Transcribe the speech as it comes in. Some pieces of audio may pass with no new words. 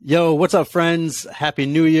Yo, what's up, friends? Happy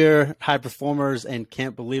New Year, high performers and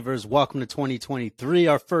camp believers. Welcome to 2023,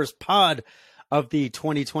 our first pod of the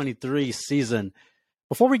 2023 season.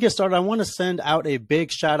 Before we get started, I want to send out a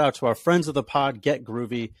big shout out to our friends of the pod, Get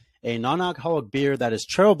Groovy, a non-alcoholic beer that is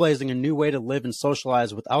trailblazing a new way to live and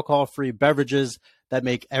socialize with alcohol-free beverages that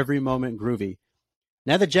make every moment groovy.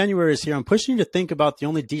 Now that January is here, I'm pushing you to think about the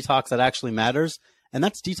only detox that actually matters, and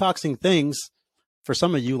that's detoxing things, for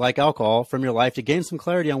some of you, like alcohol, from your life to gain some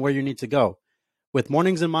clarity on where you need to go. With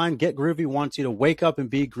mornings in mind, Get Groovy wants you to wake up and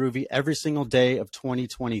be groovy every single day of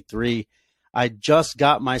 2023. I just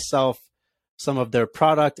got myself some of their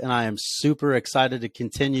product, and I am super excited to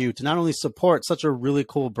continue to not only support such a really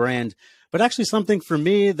cool brand, but actually something for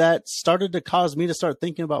me that started to cause me to start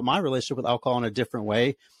thinking about my relationship with alcohol in a different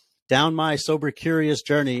way down my sober curious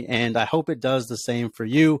journey. And I hope it does the same for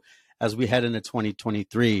you as we head into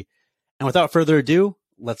 2023. And without further ado,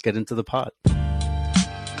 let's get into the pod.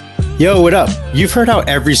 Yo, what up? You've heard how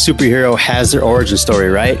every superhero has their origin story,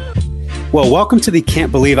 right? Well, welcome to the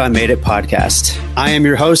Can't Believe I Made It podcast. I am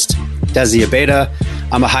your host, Desi Abeda.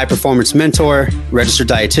 I'm a high performance mentor, registered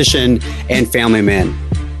dietitian, and family man.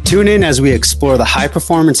 Tune in as we explore the high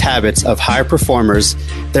performance habits of high performers,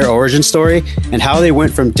 their origin story, and how they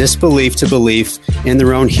went from disbelief to belief in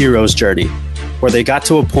their own hero's journey, where they got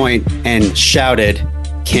to a point and shouted,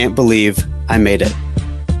 "Can't believe I made it."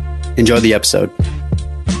 Enjoy the episode.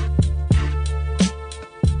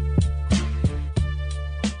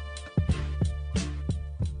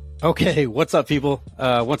 Okay, what's up, people?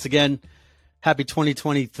 Once again, happy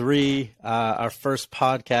 2023, our first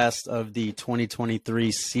podcast of the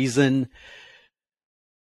 2023 season.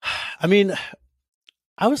 I mean,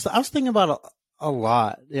 I was thinking about a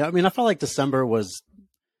lot. Yeah, I mean, I felt like December was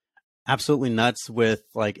absolutely nuts with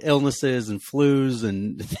like illnesses and flus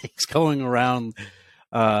and things going around.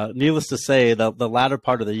 Needless to say, the latter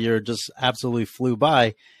part of the year just absolutely flew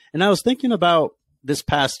by. And I was thinking about this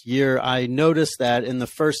past year. I noticed that in the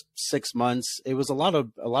first 6 months, it was a lot of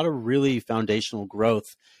really foundational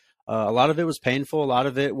growth. A lot of it was painful. A lot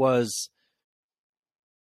of it was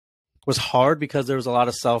hard because there was a lot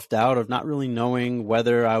of self-doubt of not really knowing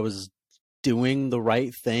whether I was doing the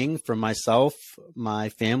right thing for myself, my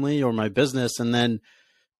family, or my business. And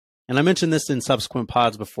I mentioned this in subsequent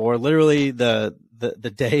pods before, literally the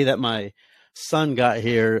day that my son got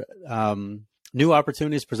here, new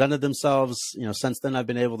opportunities presented themselves. Since then I've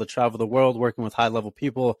been able to travel the world working with high level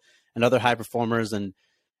people and other high performers. And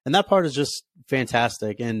that part is just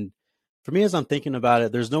fantastic. And for me, as I'm thinking about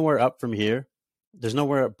it, there's nowhere up from here. There's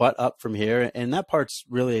nowhere but up from here. And that part's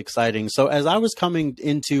really exciting. So as I was coming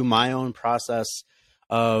into my own process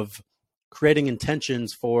of creating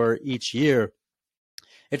intentions for each year,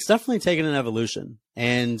 it's definitely taken an evolution.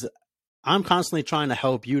 And I'm constantly trying to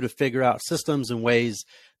help you to figure out systems and ways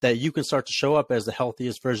that you can start to show up as the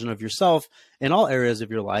healthiest version of yourself in all areas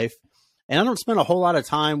of your life. And I don't spend a whole lot of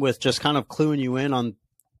time with just kind of cluing you in on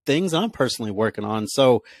things I'm personally working on.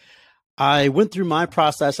 So I went through my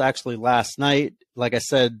process actually last night. Like I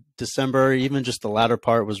said, December, even just the latter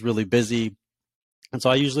part, was really busy. And so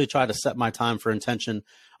I usually try to set my time for intention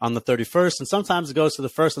on the 31st. And sometimes it goes to the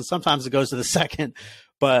first and sometimes it goes to the second.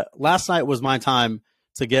 But last night was my time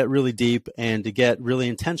to get really deep and to get really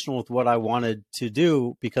intentional with what I wanted to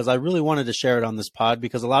do, because I really wanted to share it on this pod,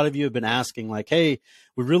 because a lot of you have been asking like, hey,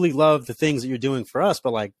 we really love the things that you're doing for us,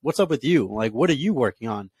 but like, what's up with you? Like, what are you working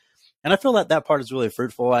on? And I feel that part is really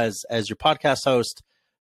fruitful as your podcast host,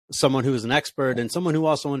 someone who is an expert and someone who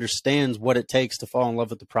also understands what it takes to fall in love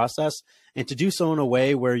with the process and to do so in a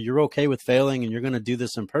way where you're okay with failing and you're going to do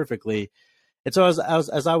this imperfectly. And so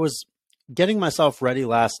as I was getting myself ready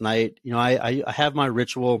last night, I have my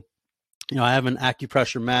ritual. I have an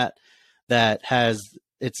acupressure mat that has,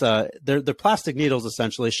 they're plastic needles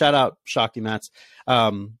essentially. Shout out Shakti mats.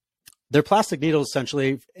 They're plastic needles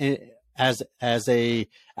essentially as a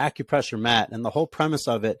acupressure mat. And the whole premise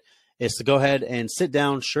of it is to go ahead and sit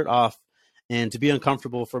down, shirt off, and to be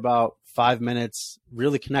uncomfortable for about 5 minutes,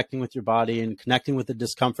 really connecting with your body and connecting with the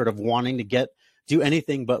discomfort of wanting to do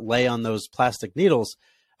anything but lay on those plastic needles.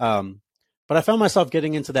 But I found myself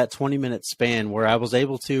getting into that 20-minute span where I was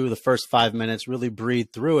able to, the first 5 minutes, really breathe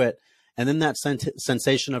through it. And then that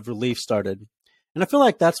sensation of relief started. And I feel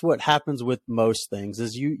like that's what happens with most things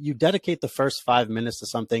is you dedicate the first 5 minutes to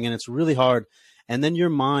something and it's really hard. And then your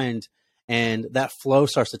mind and that flow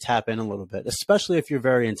starts to tap in a little bit, especially if you're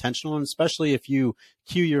very intentional and especially if you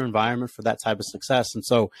cue your environment for that type of success. And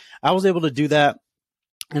so I was able to do that.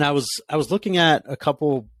 And I was looking at a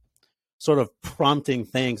couple sort of prompting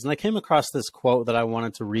things. And I came across this quote that I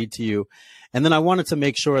wanted to read to you. And then I wanted to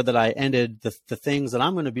make sure that I ended the things that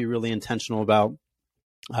I'm going to be really intentional about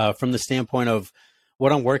from the standpoint of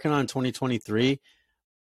what I'm working on in 2023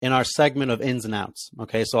 in our segment of ins and outs.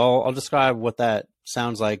 Okay, so I'll describe what that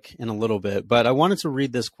sounds like in a little bit, but I wanted to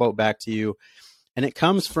read this quote back to you, and it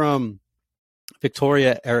comes from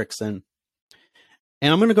Victoria Erickson.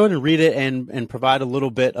 And I'm going to go ahead and read it and provide a little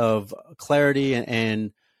bit of clarity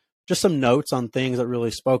and just some notes on things that really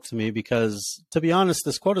spoke to me, because to be honest,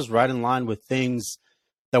 this quote is right in line with things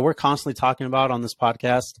that we're constantly talking about on this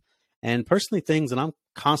podcast, and personally things that I'm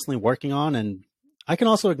constantly working on. And I can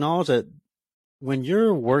also acknowledge that when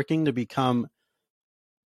you're working to become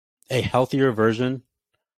a healthier version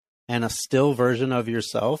and a still version of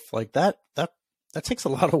yourself, like that takes a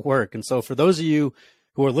lot of work. And so for those of you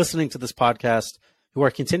who are listening to this podcast, who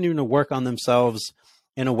are continuing to work on themselves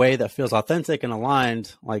in a way that feels authentic and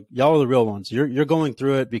aligned, like y'all are the real ones. You're going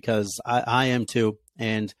through it because I am too.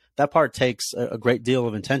 And that part takes a great deal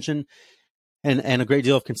of intention and a great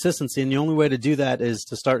deal of consistency. And the only way to do that is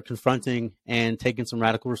to start confronting and taking some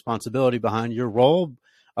radical responsibility behind your role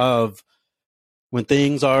of when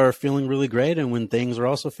things are feeling really great and when things are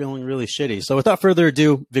also feeling really shitty. So without further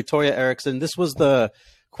ado, Victoria Erickson, this was the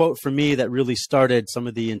quote for me that really started some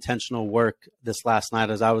of the intentional work this last night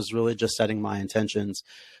as I was really just setting my intentions.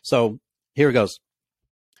 So here it goes.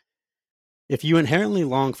 If you inherently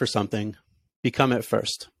long for something, become it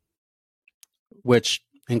first, which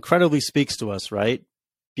incredibly speaks to us, right?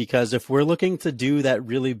 Because if we're looking to do that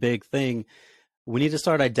really big thing, we need to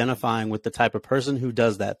start identifying with the type of person who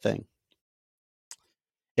does that thing.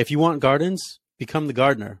 If you want gardens, become the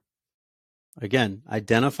gardener. Again,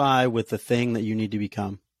 identify with the thing that you need to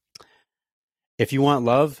become. If you want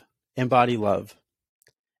love, embody love.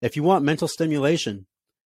 If you want mental stimulation,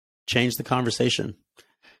 change the conversation.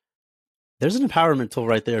 There's an empowerment tool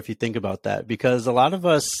right there if you think about that, because a lot of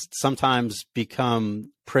us sometimes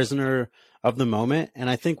become prisoner of the moment. And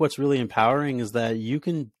I think what's really empowering is that you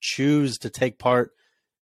can choose to take part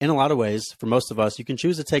in a lot of ways. For most of us, you can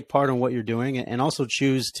choose to take part in what you're doing and also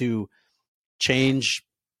choose to change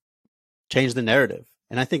the narrative.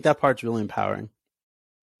 And I think that part's really empowering.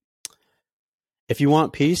 If you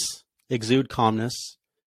want peace, exude calmness.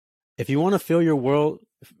 If you want to fill your world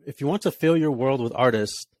with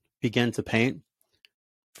artists, begin to paint.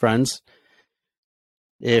 Friends,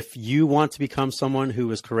 if you want to become someone who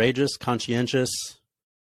is courageous, conscientious,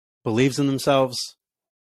 believes in themselves,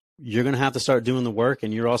 you're going to have to start doing the work,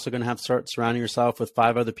 and you're also going to have to start surrounding yourself with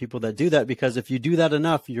 5 other people that do that, because if you do that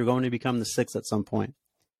enough, you're going to become the 6th at some point.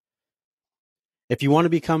 If you want to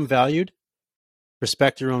become valued,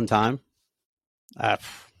 respect your own time.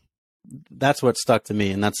 That's what stuck to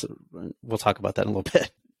me, and we'll talk about that in a little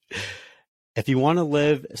bit. If you want to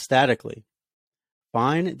live ecstatically,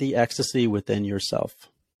 find the ecstasy within yourself.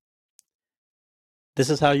 This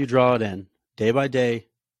is how you draw it in, day by day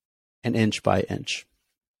and inch by inch.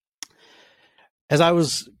 As I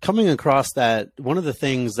was coming across that, one of the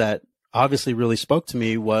things that obviously really spoke to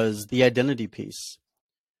me was the identity piece,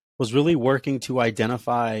 was really working to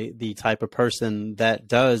identify the type of person that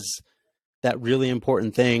does that really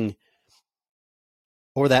important thing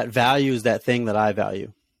or that values that thing that I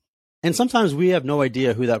value. And sometimes we have no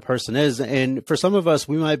idea who that person is. And for some of us,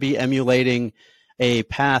 we might be emulating a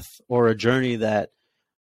path or a journey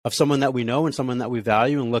of someone that we know and someone that we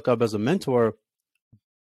value and look up as a mentor.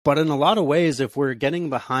 But in a lot of ways, if we're getting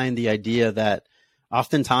behind the idea that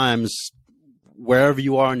oftentimes wherever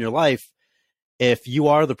you are in your life, if you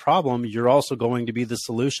are the problem, you're also going to be the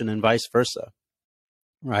solution and vice versa.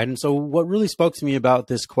 Right. And so what really spoke to me about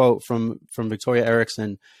this quote from Victoria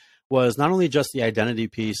Erickson was not only just the identity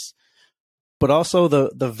piece, but also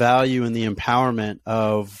the value and the empowerment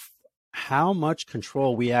of how much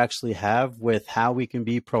control we actually have with how we can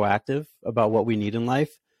be proactive about what we need in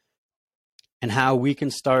life, and how we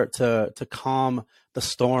can start to calm the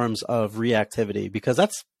storms of reactivity, because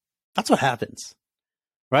that's what happens,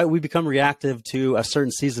 right? We become reactive to a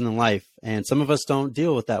certain season in life, and some of us don't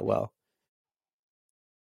deal with that well,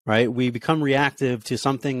 right? We become reactive to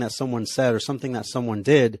something that someone said or something that someone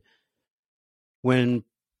did, when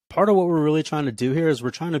part of what we're really trying to do here is we're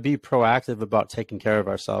trying to be proactive about taking care of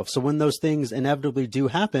ourselves. So when those things inevitably do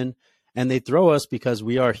happen and they throw us, because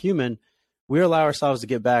we are human, we allow ourselves to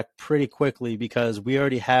get back pretty quickly because we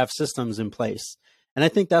already have systems in place. And I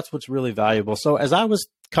think that's what's really valuable. So as I was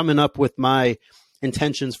coming up with my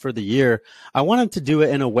intentions for the year, I wanted to do it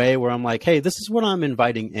in a way where I'm like, hey, this is what I'm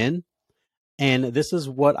inviting in, and this is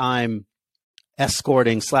what I'm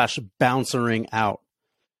escorting / bouncing out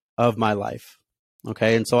of my life.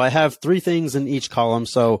 Okay. And so I have 3 things in each column.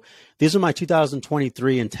 So these are my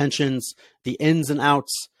 2023 intentions, the ins and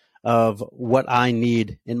outs of what I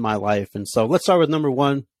need in my life. And so let's start with number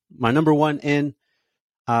 1. My number 1 in,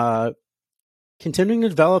 uh, continuing to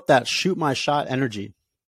develop that shoot my shot energy.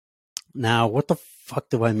 Now, what the fuck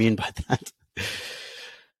do I mean by that?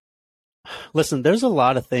 Listen, there's a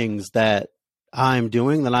lot of things that I'm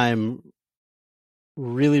doing that I'm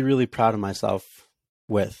really, really proud of myself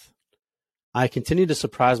with. I continue to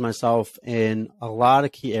surprise myself in a lot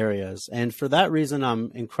of key areas, and for that reason,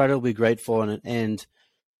 I'm incredibly grateful, and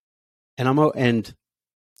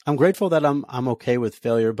I'm grateful that I'm okay with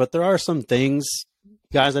failure. But there are some things,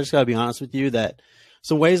 guys, I just gotta be honest with you, that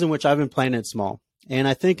some ways in which I've been playing it small. And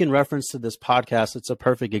I think in reference to this podcast, it's a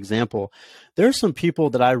perfect example. There are some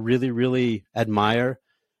people that I really, really admire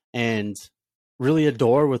and really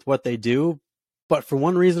adore with what they do. But for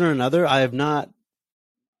one reason or another, I have not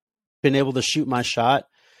been able to shoot my shot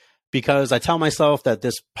because I tell myself that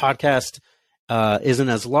this podcast isn't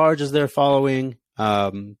as large as their following.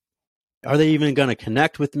 Are they even going to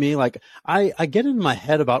connect with me? Like I get in my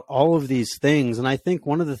head about all of these things. And I think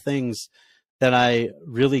one of the things that I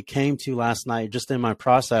really came to last night, just in my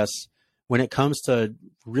process, when it comes to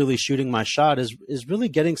really shooting my shot is really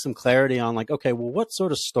getting some clarity on like, okay, well, what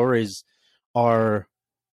sort of stories are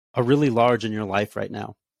really large in your life right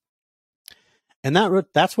now? And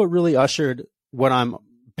that's what really ushered what I'm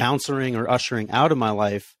bouncing or ushering out of my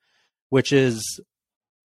life, which is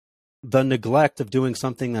the neglect of doing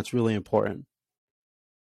something that's really important.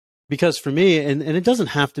 Because for me, and it doesn't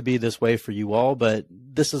have to be this way for you all, but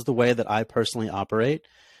this is the way that I personally operate.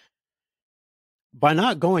 By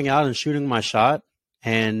not going out and shooting my shot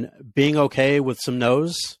and being okay with some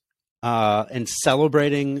no's, and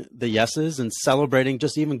celebrating the yeses and celebrating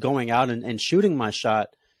just even going out and shooting my shot,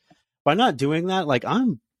 by not doing that, like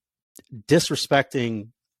I'm disrespecting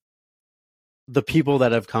the people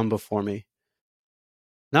that have come before me.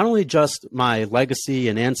 Not only just my legacy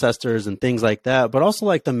and ancestors and things like that, but also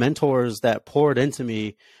like the mentors that poured into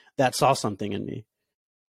me that saw something in me.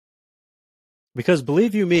 Because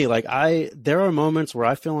believe you me, like there are moments where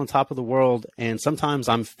I feel on top of the world and sometimes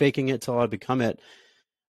I'm faking it till I become it.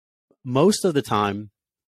 Most of the time,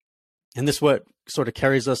 and this is what sort of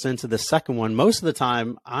carries us into the second one, most of the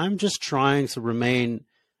time I'm just trying to remain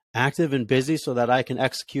active and busy so that I can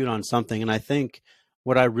execute on something. And I think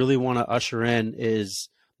what I really want to usher in is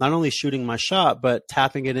not only shooting my shot, but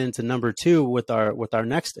tapping it into number two with our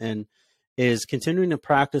next in is continuing to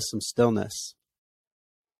practice some stillness.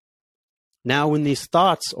 Now, when these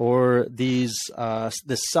thoughts or this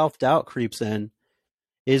self-doubt creeps in,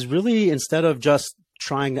 is really instead of just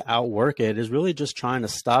trying to outwork it, is really just trying to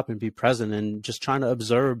stop and be present and just trying to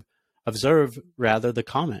observe rather the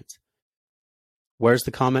comment. Where's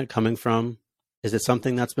the comment coming from? Is it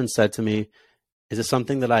something that's been said to me? Is it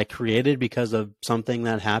something that I created because of something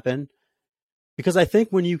that happened? Because I think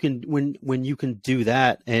when you can do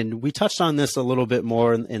that, and we touched on this a little bit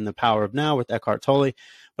more in The Power of Now with Eckhart Tolle,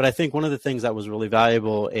 but I think one of the things that was really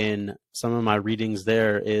valuable in some of my readings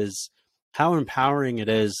there is how empowering it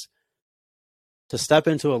is to step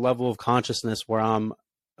into a level of consciousness where I'm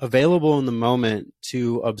available in the moment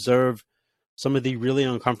to observe some of the really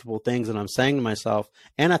uncomfortable things that I'm saying to myself,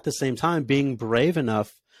 and at the same time being brave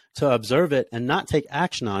enough to observe it and not take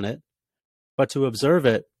action on it, but to observe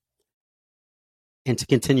it and to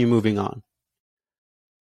continue moving on.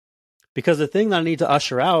 Because the thing that I need to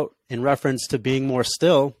usher out in reference to being more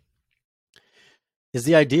still is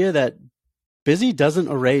the idea that busy doesn't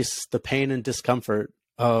erase the pain and discomfort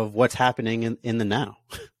of what's happening in the now.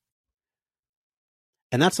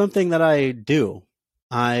 And that's something that I do.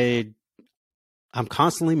 I'm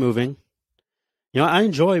constantly moving. You know, I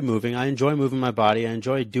enjoy moving. I enjoy moving my body. I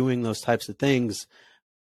enjoy doing those types of things.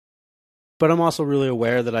 But I'm also really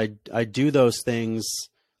aware that I do those things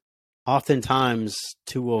oftentimes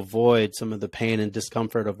to avoid some of the pain and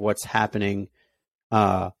discomfort of what's happening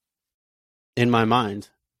in my mind.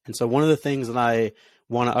 And so one of the things that I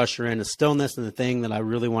want to usher in is stillness. And the thing that I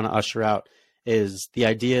really want to usher out is the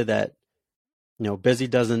idea that, you know, busy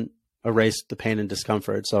doesn't erase the pain and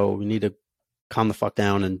discomfort. So we need to calm the fuck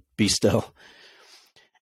down and be still.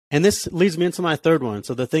 And this leads me into my third one.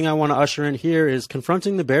 So the thing I want to usher in here is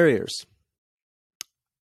confronting the barriers.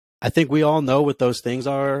 I think we all know what those things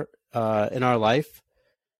are in our life.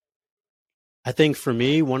 I think for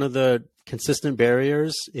me, one of the consistent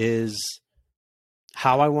barriers is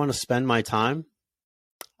how I want to spend my time.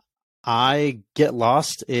 I get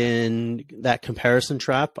lost in that comparison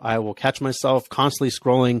trap. I will catch myself constantly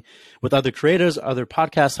scrolling with other creators, other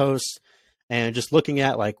podcast hosts, and just looking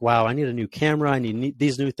at like, wow, I need a new camera. I need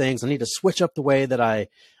these new things. I need to switch up the way that I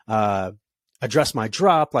address my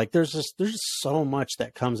drop. Like there's just so much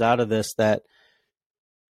that comes out of this that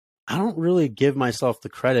I don't really give myself the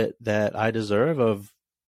credit that I deserve of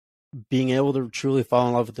being able to truly fall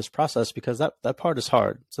in love with this process, because that part is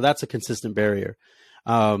hard. So that's a consistent barrier.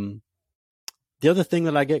 The other thing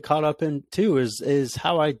that I get caught up in too is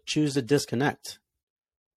how I choose to disconnect.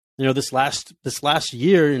 This last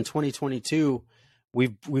year in 2022,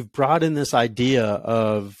 we've brought in this idea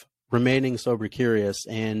of remaining sober curious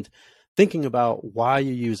and thinking about why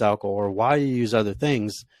you use alcohol or why you use other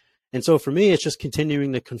things. And so for me, it's just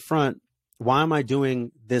continuing to confront, why am I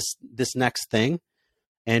doing this next thing,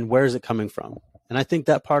 and where is it coming from? And I think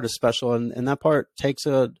that part is special, and that part takes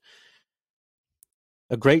a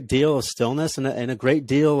great deal of stillness and a great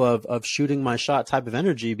deal of shooting my shot type of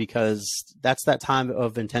energy, because that's that time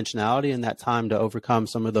of intentionality and that time to overcome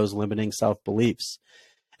some of those limiting self-beliefs.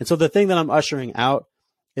 And so the thing that I'm ushering out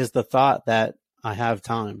is the thought that I have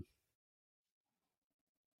time.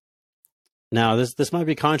 Now, this might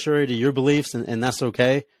be contrary to your beliefs, and that's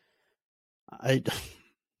okay.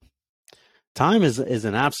 Time is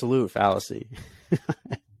an absolute fallacy.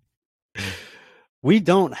 We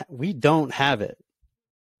don't have it.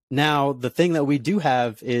 Now, the thing that we do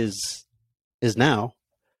have is now.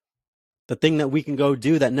 The thing that we can go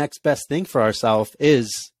do, that next best thing for ourselves,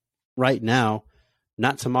 is right now,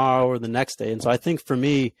 not tomorrow or the next day. And so I think for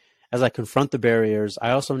me, as I confront the barriers,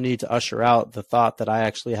 I also need to usher out the thought that I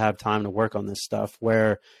actually have time to work on this stuff,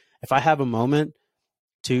 where if I have a moment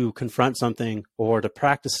to confront something or to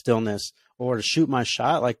practice stillness or to shoot my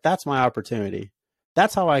shot, like, that's my opportunity.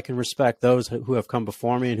 That's how I can respect those who have come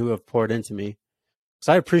before me and who have poured into me.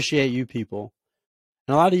 Because I appreciate you people.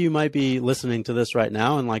 And a lot of you might be listening to this right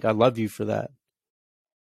now, and like, I love you for that.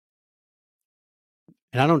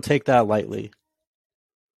 And I don't take that lightly.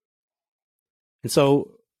 And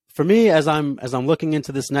so for me, as I'm looking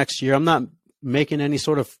into this next year, I'm not making any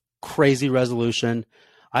sort of crazy resolution.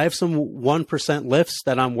 I have some 1% lifts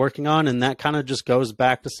that I'm working on, and that kind of just goes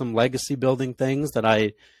back to some legacy building things that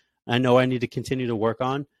I know I need to continue to work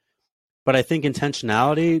on. But I think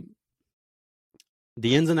intentionality,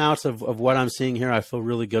 the ins and outs of what I'm seeing here, I feel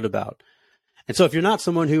really good about. And so if you're not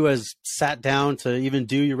someone who has sat down to even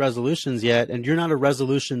do your resolutions yet, and you're not a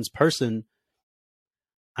resolutions person,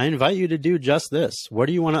 I invite you to do just this. What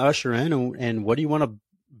do you want to usher in, and what do you want to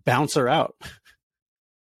bouncer out?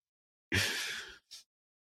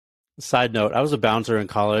 Side note, I was a bouncer in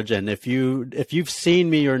college, and if you've seen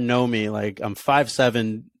me or know me, like, I'm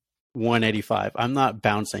 5'7", 185. I'm not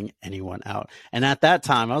bouncing anyone out. And at that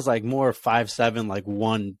time, I was like more 5'7", like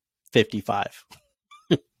 155.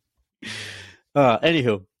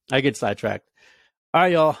 Anywho, I get sidetracked. All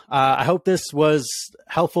right, y'all. I hope this was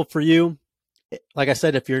helpful for you. Like I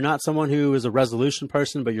said, if you're not someone who is a resolution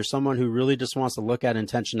person, but you're someone who really just wants to look at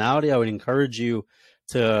intentionality, I would encourage you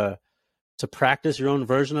to practice your own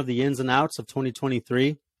version of the ins and outs of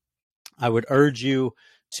 2023. I would urge you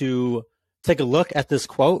to take a look at this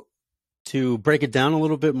quote, to break it down a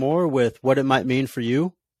little bit more with what it might mean for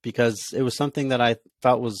you, because it was something that I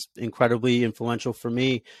felt was incredibly influential for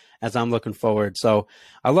me as I'm looking forward. So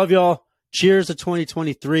I love y'all. Cheers to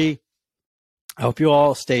 2023. I hope you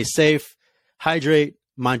all stay safe, hydrate,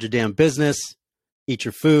 mind your damn business, eat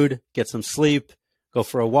your food, get some sleep, go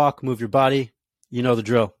for a walk, move your body. You know the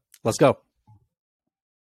drill. Let's go.